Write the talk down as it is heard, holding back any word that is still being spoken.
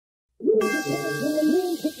You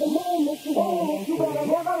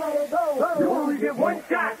only get one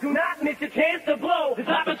shot, do not miss your chance to blow. This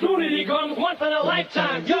opportunity comes once in a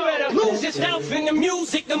lifetime. You better lose yourself in the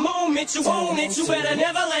music the moment you own it. You better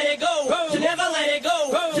never let it go, to never let it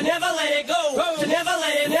go, to never let it go, to never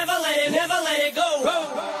let it, never let it, never let it go.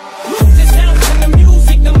 Lose yourself in the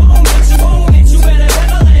music the moment you own it. You better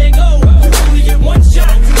never let it go. You only get one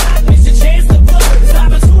shot, do not miss your chance to blow. This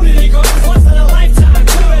opportunity comes once in a lifetime.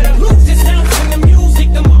 You better lose yourself in the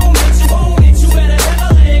music the moment you own it. You better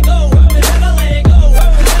never let it go, to never let it go,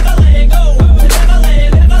 to never let it go, to never let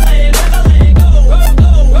it, never let it, never let it go.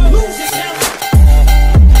 Lose yourself.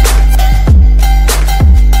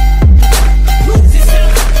 Lose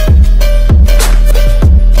yourself.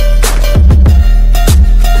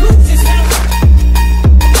 Lose yourself.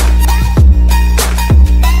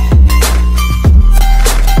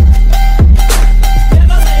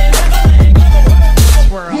 Never let it go.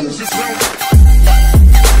 Lose yourself.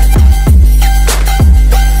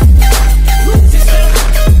 Lose yourself.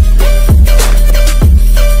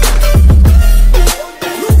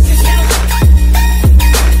 Lose yourself.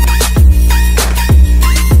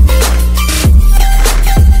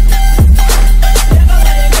 Never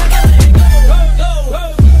let it go.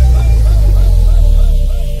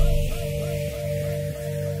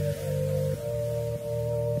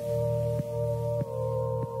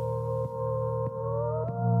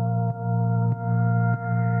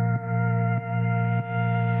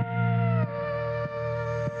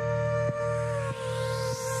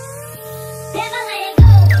 Never let it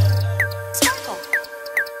go. Circle.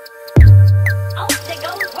 Oh, there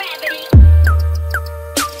goes gravity.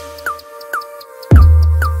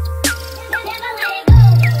 Never let it go.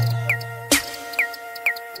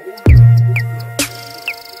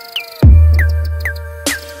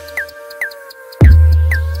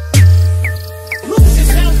 Lose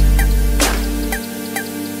yourself.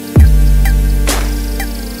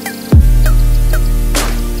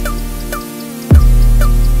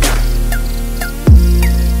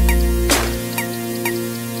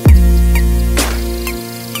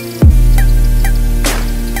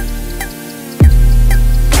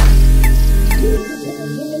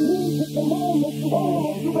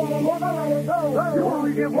 You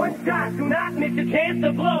only get one shot, do not miss your chance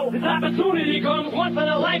to blow. This opportunity comes once in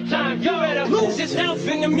a lifetime. You better lose yourself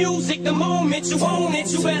in the music the moment you own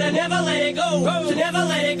it. You better never let it go, to never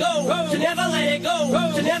let it go, to never let it go,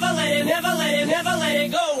 to never let it, never let it, never let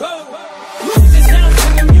it go. Lose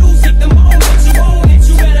yourself in the music the moment you own it.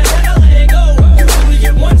 You better never let it go. You only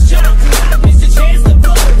get one shot.